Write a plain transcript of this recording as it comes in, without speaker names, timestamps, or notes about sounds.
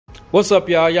What's up,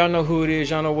 y'all? Y'all know who it is.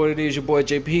 Y'all know what it is. Your boy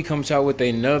JP comes out with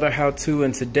another how-to,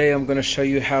 and today I'm going to show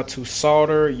you how to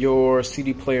solder your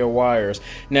CD player wires.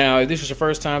 Now, if this is your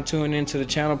first time tuning into the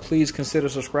channel, please consider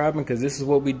subscribing, because this is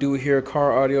what we do here: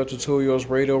 car audio tutorials,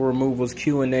 radio removals,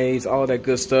 Q&As, all that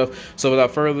good stuff. So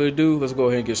without further ado, let's go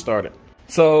ahead and get started.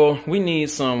 So we need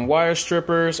some wire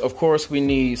strippers. Of course, we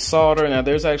need solder. Now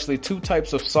there's actually two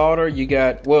types of solder.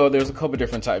 There's a couple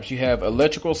different types. You have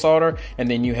electrical solder, and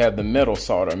then you have the metal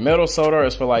solder. Metal solder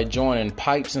is for like joining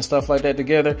pipes and stuff like that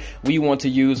together. We want to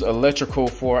use electrical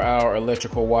for our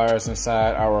electrical wires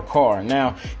inside our car.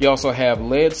 Now you also have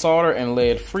lead solder and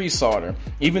lead free solder.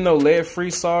 Even though lead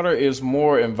free solder is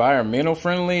more environmental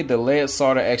friendly, the lead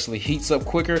solder actually heats up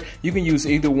quicker. You can use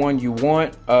either one you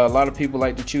want. A lot of people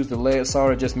like to choose the lead solder.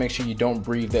 Just make sure you don't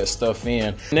breathe that stuff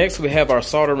in. Next, we have our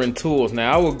soldering tools.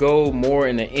 Now I will go more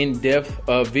in an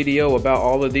in-depth video about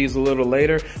all of these a little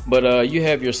later, but you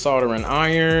have your soldering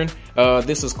iron.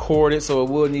 This is corded, so it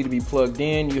will need to be plugged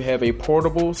in. You have a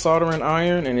portable soldering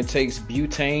iron, and it takes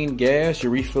butane gas.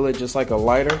 You refill it just like a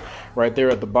lighter right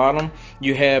there at the bottom.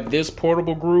 You have this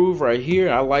portable groove right here.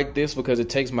 I like this because it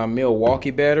takes my Milwaukee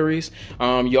batteries.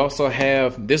 You also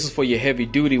have, this is for your heavy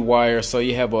duty wire, so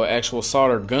you have an actual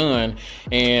solder gun,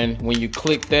 and when you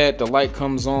click that, the light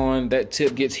comes on, that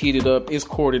tip gets heated up. It's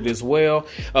corded as well.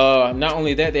 Not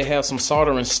only that, they have some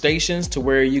soldering stations to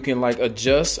where you can like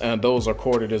adjust, and those are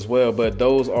corded as well. But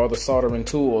those are the soldering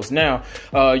tools. Now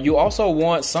you also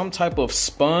want some type of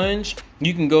sponge.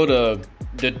 You can go to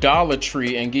the Dollar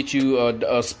Tree and get you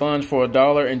a sponge for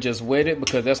 $1 and just wet it,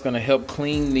 because that's going to help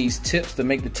clean these tips, to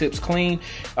make the tips clean.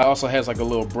 It also has like a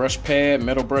little brush pad,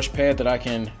 metal brush pad, that I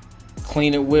can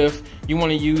clean it with. You want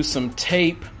to use some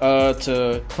tape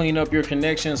to clean up your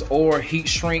connections, or heat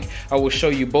shrink. I will show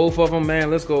you both of them,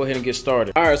 man. Let's go ahead and get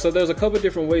started. All right, so there's a couple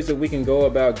different ways that we can go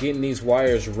about getting these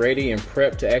wires ready and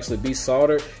prepped to actually be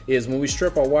soldered. Is when we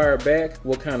strip our wire back,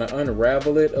 we'll kind of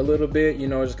unravel it a little bit, you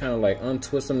know, just kind of like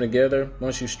untwist them together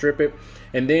once you strip it,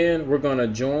 and then we're going to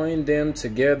join them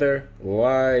together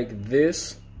like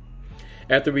this.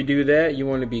 After we do that, you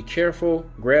want to be careful,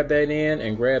 grab that end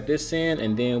and grab this end,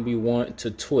 and then we want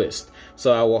to twist.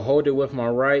 So I will hold it with my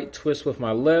right, twist with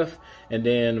my left, and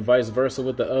then vice versa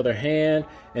with the other hand,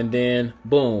 and then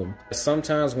boom.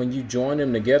 Sometimes when you join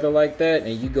them together like that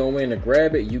and you go in to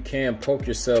grab it, you can poke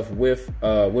yourself with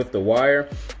the wire,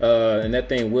 and that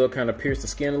thing will kind of pierce the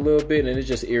skin a little bit, and it's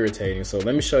just irritating. So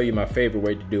let me show you my favorite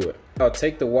way to do it. I'll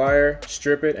take the wire,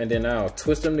 strip it, and then I'll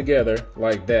twist them together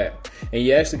like that. And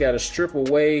you actually got to strip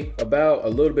away about a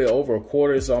little bit over a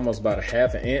quarter. It's almost about a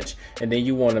 ½ inch, and then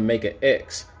you want to make an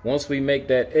X. Once we make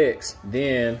that X,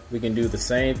 then we can do the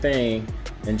same thing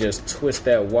and just twist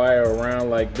that wire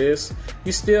around like this.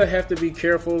 You still have to be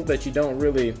careful that you don't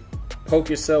really poke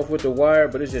yourself with the wire,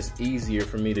 but it's just easier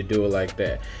for me to do it like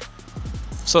that.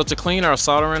 So to clean our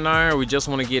soldering iron, we just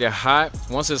want to get it hot.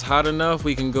 Once it's hot enough,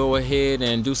 we can go ahead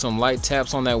and do some light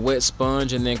taps on that wet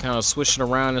sponge, and then kind of swish it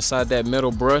around inside that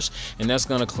metal brush, and that's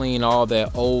going to clean all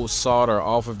that old solder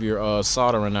off of your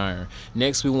soldering iron.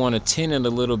 Next, we want to tin it a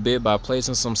little bit by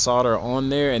placing some solder on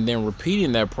there, and then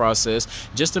repeating that process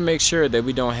just to make sure that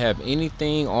we don't have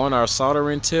anything on our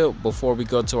soldering tip before we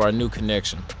go to our new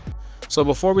connection. So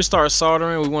before we start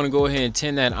soldering, we want to go ahead and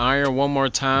tin that iron one more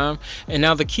time. And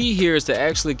now the key here is to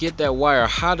actually get that wire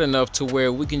hot enough to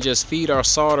where we can just feed our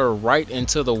solder right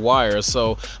into the wire.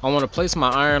 So I want to place my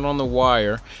iron on the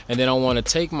wire, and then I want to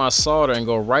take my solder and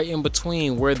go right in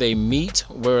between where they meet,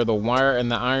 where the wire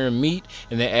and the iron meet.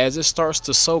 And then as it starts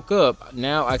to soak up,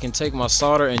 now I can take my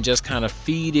solder and just kind of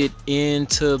feed it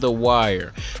into the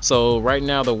wire. So right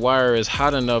now the wire is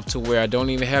hot enough to where I don't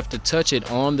even have to touch it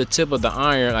on the tip of the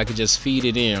iron. I can just feed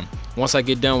it in. Once I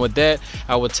get done with that,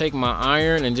 I will take my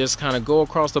iron and just kind of go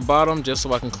across the bottom just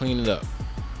so I can clean it up.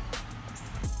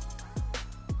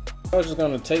 I was just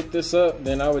going to tape this up.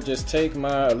 Then I would just take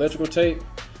my electrical tape,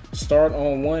 start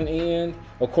on one end.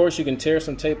 Of course, you can tear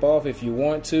some tape off if you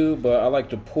want to, but I like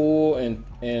to pull and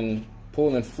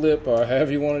flip, or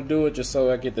however you want to do it, just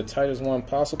so I get the tightest one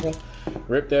possible.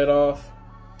 Rip that off,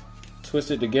 twist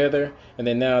it together, and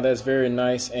then now that's very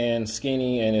nice and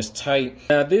skinny and it's tight.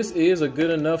 Now this is a good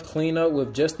enough cleanup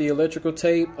with just the electrical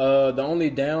tape. The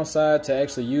only downside to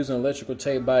actually using electrical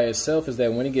tape by itself is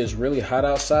that when it gets really hot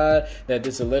outside, that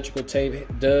this electrical tape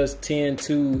does tend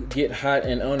to get hot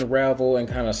and unravel and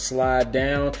kind of slide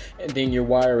down, and then your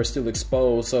wire is still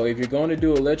exposed. So if you're going to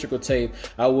do electrical tape,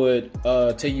 I would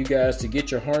tell you guys to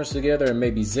get your harness together and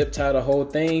maybe zip tie the whole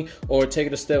thing, or take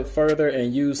it a step further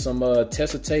and use some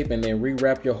tester tape and then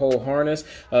rewrap your whole harness.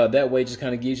 That way it just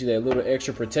kind of gives you that little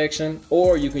extra protection.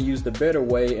 Or you can use the better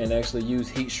way and actually use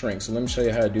heat shrink. So let me show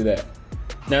you how to do that.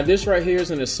 Now this right here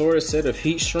is an assorted set of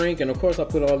heat shrink, and of course I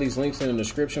put all these links in the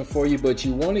description for you, but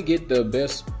you want to get the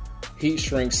best heat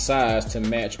shrink size to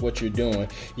match what you're doing.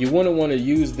 You want to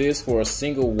use this for a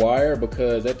single wire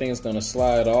because that thing's going to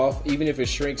slide off. Even if it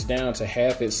shrinks down to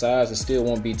half its size, it still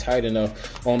won't be tight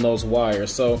enough on those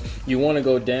wires. So you want to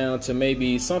go down to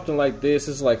maybe something like this.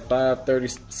 It's like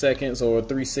 5/32 or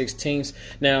 3/16.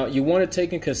 Now you want to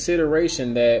take in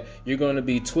consideration that you're going to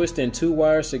be twisting 2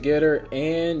 wires together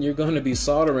and you're going to be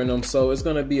soldering them, so it's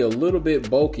going to be a little bit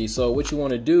bulky. So what you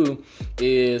want to do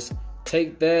is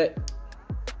take that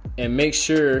and make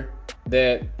sure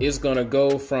that it's gonna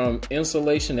go from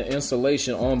insulation to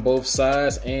insulation on both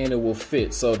sides and it will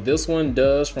fit. So this one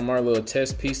does from our little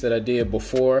test piece that I did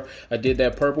before I did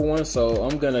that purple one. So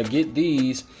I'm gonna get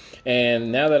these,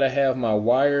 and now that I have my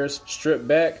wires stripped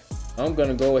back, I'm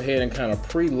gonna go ahead and kind of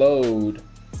preload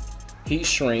heat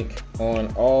shrink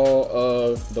on all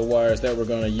of the wires that we're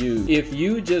going to use. If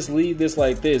you just leave this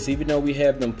like this, even though we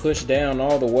have them pushed down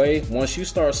all the way, once you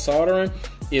start soldering,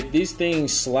 if these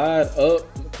things slide up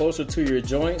closer to your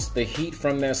joints, the heat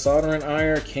from that soldering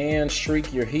iron can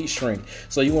shrink your heat shrink.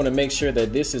 So you want to make sure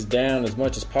that this is down as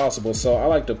much as possible. So I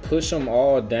like to push them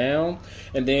all down,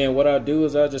 and then what I'll do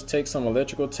is I'll just take some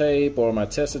electrical tape or my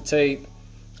tester tape.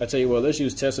 I tell you what, let's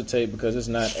use tester tape because it's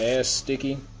not as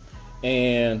sticky.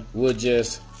 And we'll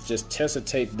just tester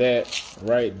tape that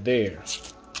right there.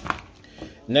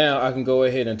 Now I can go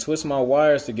ahead and twist my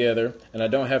wires together, and I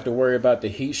don't have to worry about the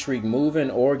heat shrink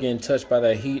moving or getting touched by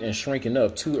that heat and shrinking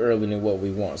up too early than what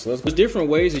we want. So there's different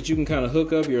ways that you can kind of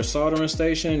hook up your soldering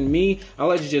station. Me, I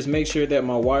like to just make sure that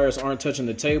my wires aren't touching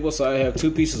the table, so I have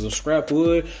 2 pieces of scrap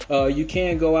wood. You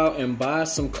can go out and buy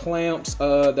some clamps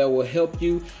that will help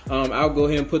you. I'll go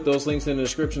ahead and put those links in the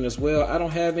description as well. I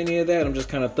don't have any of that. I'm just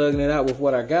kind of thugging it out with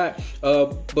what I got.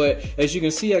 But as you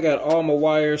can see, I got all my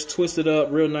wires twisted up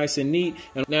real nice and neat.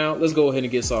 And now let's go ahead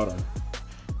and get soldering.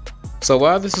 So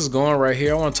while this is going right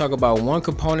here, I want to talk about one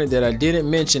component that I didn't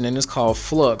mention, and it's called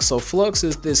flux. So flux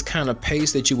is this kind of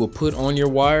paste that you will put on your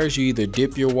wires. You either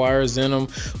dip your wires in them,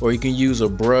 or you can use a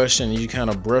brush and you kind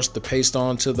of brush the paste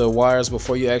onto the wires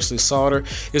before you actually solder.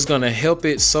 It's going to help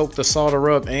it soak the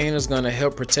solder up, and it's going to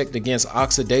help protect against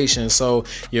oxidation so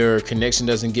your connection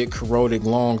doesn't get corroded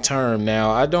long term.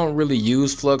 Now I don't really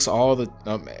use flux all the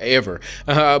ever,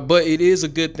 but it is a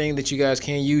good thing that you guys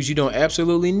can use. You don't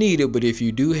absolutely need it, but if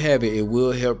you do have it, it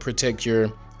will help protect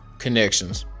your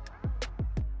connections.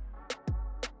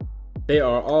 They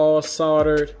are all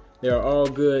soldered. They are all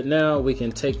good. Now we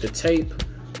can take the tape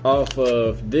off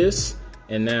of this,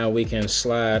 and now we can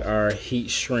slide our heat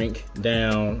shrink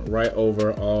down right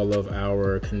over all of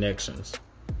our connections.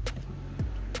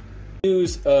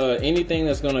 Use anything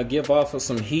that's going to give off of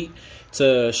some heat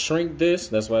to shrink this.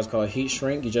 That's why it's called heat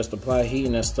shrink. You just apply heat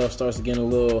and that stuff starts getting a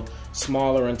little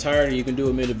smaller and tighter. You can do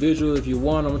them individually if you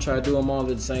want. I'm gonna try to do them all at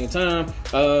the same time.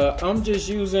 I'm just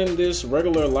using this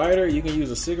regular lighter. You can use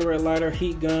a cigarette lighter,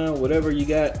 heat gun, whatever you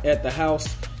got at the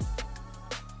house.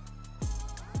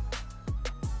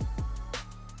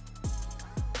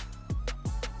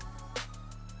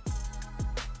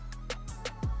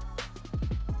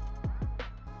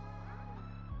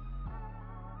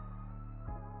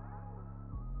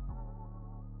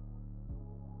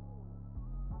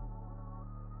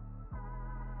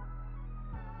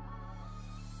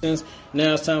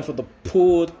 Now it's time for the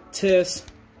pull test.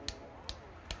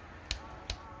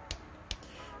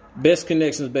 Best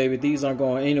connections, baby. These aren't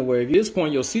going anywhere. At this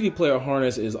point, your CD player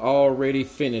harness is already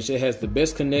finished. It has the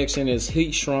best connection. It's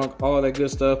heat shrunk, all that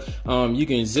good stuff. You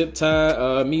can zip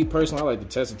tie. Me personally, I like to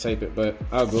tester tape it, but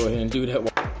I'll go ahead and do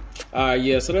that.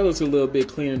 Yeah, so that looks a little bit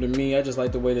cleaner to me. I just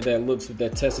like the way that that looks with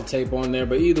that tester tape on there.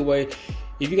 But either way,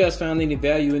 if you guys found any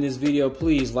value in this video,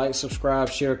 please like, subscribe,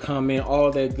 share, comment,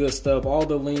 all that good stuff. All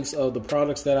the links of the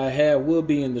products that I have will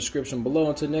be in the description below.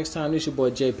 Until next time, this is your boy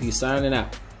JP signing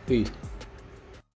out. Peace.